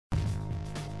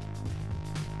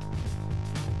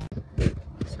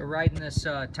So riding this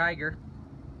Tiger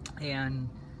and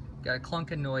got a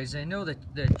clunking noise. I know that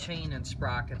the chain and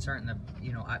sprockets aren't in the,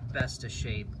 you know, at best of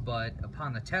shape, but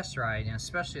upon the test ride, and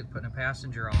especially with putting a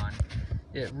passenger on,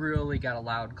 it really got a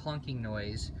loud clunking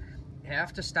noise.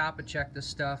 Have to stop and check this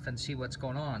stuff and see what's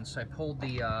going on. So I pulled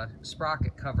the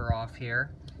sprocket cover off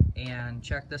here and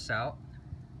check this out.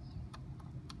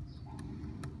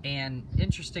 And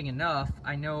interesting enough,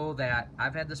 I know that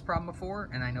I've had this problem before,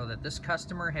 and I know that this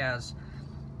customer has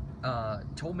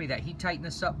told me that he tightened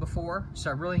this up before, so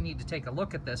I really need to take a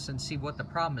look at this and see what the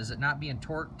problem is. Is it not being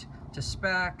torqued to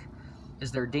spec?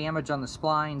 Is there damage on the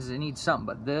splines? It needs something,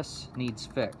 but this needs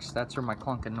fixed. That's where my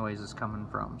clunking noise is coming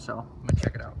from, so I'm gonna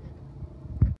check it out.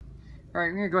 All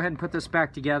right, we're gonna go ahead and put this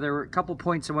back together. A couple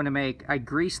points I wanna make. I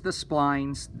greased the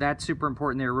splines. That's super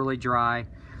important. They're really dry.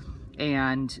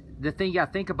 And the thing you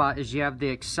gotta think about is you have the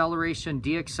acceleration,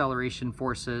 deacceleration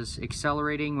forces,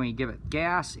 accelerating when you give it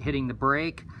gas, hitting the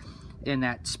brake. In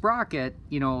that sprocket,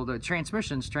 you know, the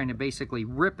transmission's trying to basically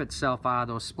rip itself out of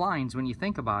those splines when you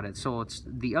think about it. So it's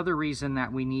the other reason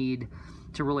that we need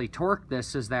to really torque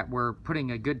this is that we're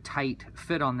putting a good tight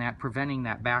fit on that, preventing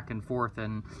that back and forth,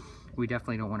 and we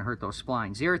definitely don't want to hurt those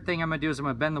splines. The other thing I'm going to do is I'm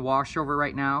going to bend the washover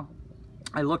right now.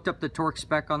 I looked up the torque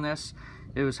spec on this.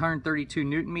 It was 132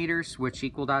 Newton meters, which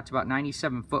equaled out to about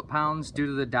 97 foot-pounds. Due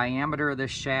to the diameter of this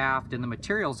shaft and the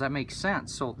materials, that makes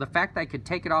sense. So the fact that I could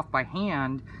take it off by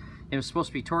hand, it was supposed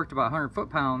to be torqued about 100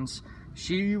 foot-pounds,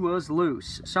 she was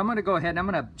loose. So I'm going to go ahead and I'm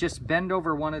going to just bend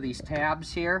over one of these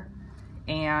tabs here.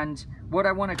 And what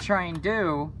I want to try and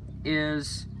do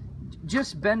is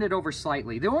just bend it over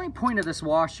slightly. The only point of this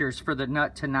washer is for the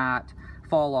nut to not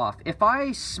fall off. If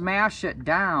I smash it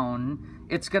down,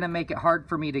 it's going to make it hard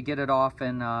for me to get it off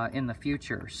in the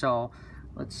future. So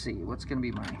let's see, what's going to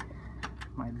be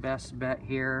my best bet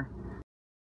here.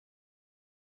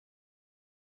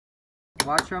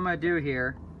 Watch what I'm going to do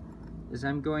here is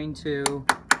I'm going to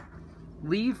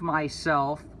leave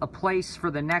myself a place for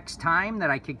the next time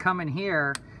that I could come in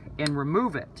here and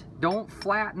remove it. Don't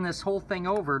flatten this whole thing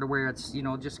over to where it's, you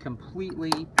know, just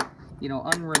completely, you know,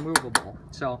 unremovable.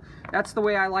 So that's the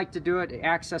way I like to do it,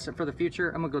 access it for the future.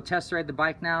 I'm gonna go test ride the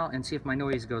bike now and see if my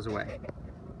noise goes away.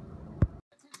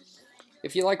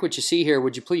 If you like what you see here,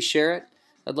 would you please share it?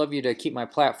 I'd love you to keep my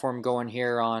platform going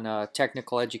here on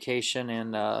technical education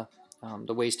and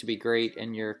the ways to be great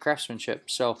in your craftsmanship.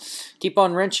 So keep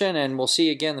on wrenching, and we'll see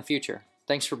you again in the future.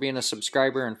 Thanks for being a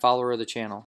subscriber and follower of the channel.